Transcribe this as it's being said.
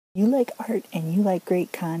You like art and you like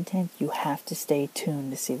great content, you have to stay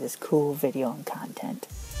tuned to see this cool video and content.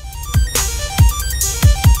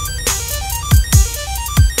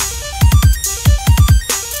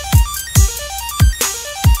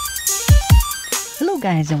 Hello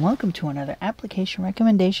guys, and welcome to another application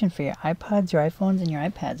recommendation for your iPods, your iPhones, and your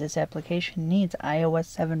iPads. This application needs iOS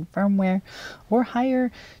 7 firmware or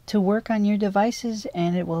higher to work on your devices,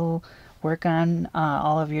 and it will work on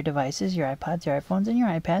all of your devices, your iPods, your iPhones, and your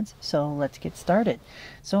iPads. So let's get started.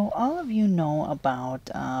 So all of you know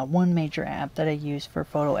about one major app that I use for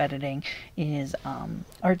photo editing is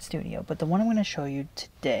Art Studio, but the one I'm going to show you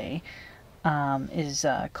today is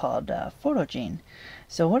called photogene.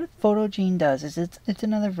 So what photogene does is it's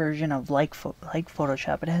another version of like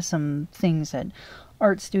Photoshop. It has some things that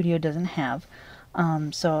Art Studio doesn't have.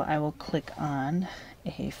 So I will click on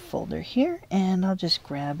a folder here and I'll just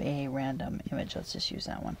grab a random image. Let's just use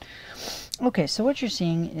that one. Okay, so what you're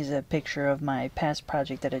seeing is a picture of my past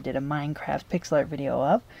project that I did a Minecraft pixel art video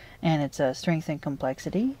of, and it's a strength and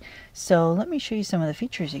complexity. So let me show you some of the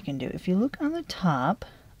features you can do. If you look on the top,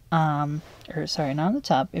 or sorry, not on the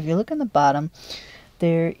top, if you look on the bottom,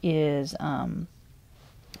 there is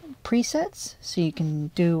presets, so you can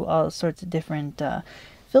do all sorts of different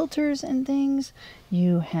filters and things.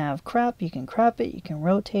 You have crop, you can crop it, you can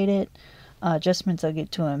rotate it, adjustments I'll get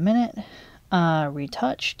to in a minute,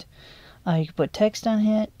 retouched, you can put text on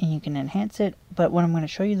it and you can enhance it, but what I'm going to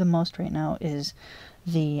show you the most right now is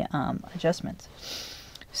the adjustments.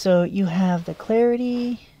 So you have the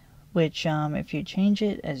clarity, which if you change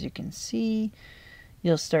it, as you can see,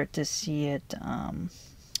 you'll start to see it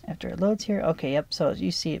after it loads here. Okay, yep, so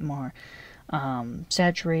you see it more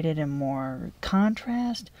saturated and more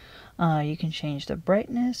contrast. You can change the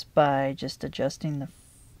brightness by just adjusting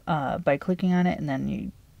the by clicking on it and then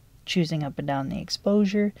you choosing up and down the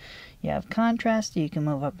exposure. You have contrast, you can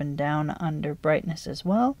move up and down under brightness as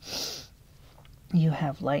well. You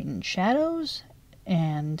have light and shadows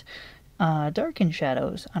and darken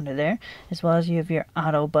shadows under there, as well as you have your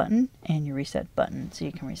auto button and your reset button, so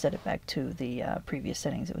you can reset it back to the previous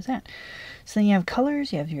settings it was at. So then you have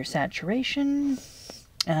colors, you have your saturation,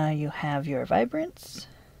 you have your vibrance,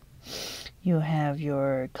 you have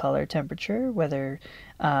your color temperature, whether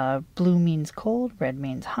blue means cold, red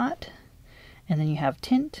means hot, and then you have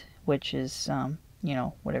tint, which is you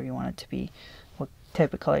know, whatever you want it to be, what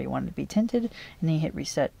type of color you want it to be tinted, and then you hit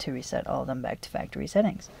reset to reset all of them back to factory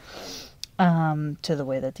settings. To the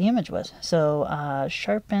way that the image was. So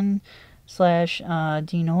sharpen /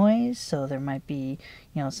 denoise, so there might be,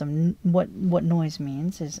 you know, some what noise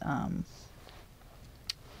means is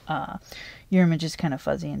your image is kind of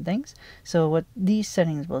fuzzy and things. So what these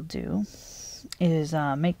settings will do is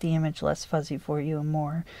make the image less fuzzy for you and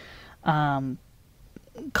more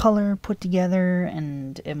color put together,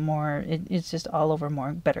 and it's just all over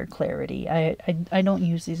more better clarity. I don't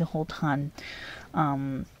use these a whole ton,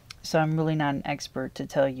 so I'm really not an expert to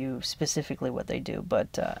tell you specifically what they do,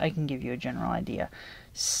 but I can give you a general idea.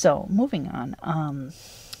 So moving on,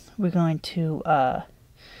 we're going to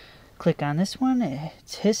click on this one.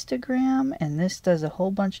 It's histogram, and this does a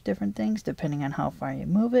whole bunch of different things depending on how far you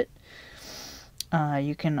move it.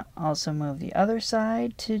 You can also move the other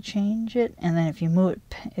side to change it, and then if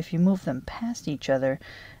you move them past each other,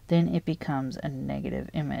 then it becomes a negative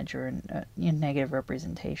image or a negative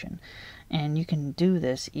representation. And you can do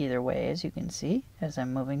this either way, as you can see as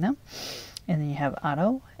I'm moving them. And then you have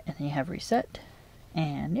auto, and then you have reset,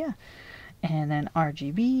 and yeah. And then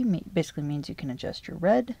RGB basically means you can adjust your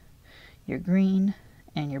red, your green,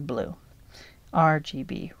 and your blue.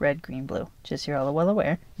 RGB, red, green, blue, just so you're all well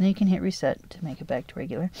aware. And then you can hit reset to make it back to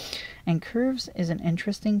regular. And curves is an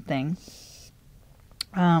interesting thing.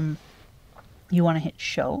 You want to hit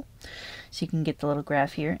show so you can get the little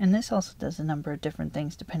graph here, and this also does a number of different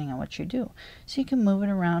things depending on what you do. So you can move it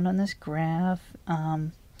around on this graph,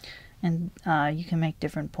 and you can make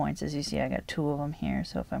different points. As you see, I got 2 of them here,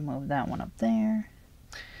 so if I move that one up there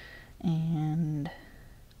and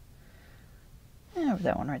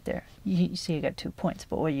that one right there, you see I got 2 points.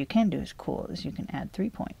 But what you can do is cool, is you can add 3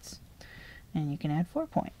 points, and you can add 4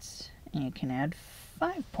 points, and you can add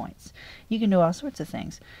 5 points. You can do all sorts of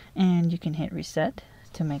things, and you can hit reset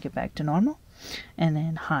to make it back to normal, and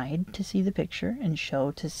then hide to see the picture, and show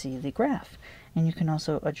to see the graph. And you can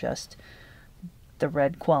also adjust the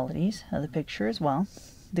red qualities of the picture as well,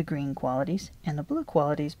 the green qualities, and the blue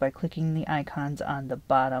qualities by clicking the icons on the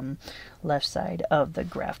bottom left side of the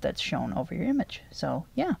graph that's shown over your image. So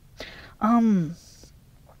yeah,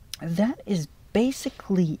 that is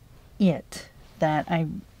basically it that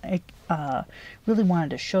really wanted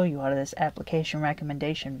to show you out of this application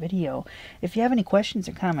recommendation video. If you have any questions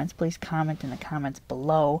or comments, please comment in the comments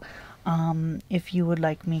below. If you would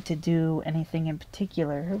like me to do anything in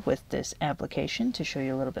particular with this application to show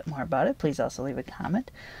you a little bit more about it, please also leave a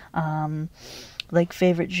comment. Like,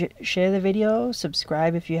 favorite, share the video,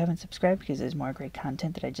 subscribe if you haven't subscribed, because there's more great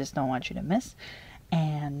content that I just don't want you to miss.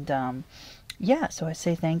 And yeah, so I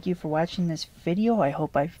say thank you for watching this video. I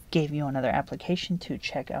hope I gave you another application to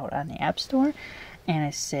check out on the App Store, and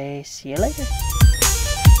I say see you later.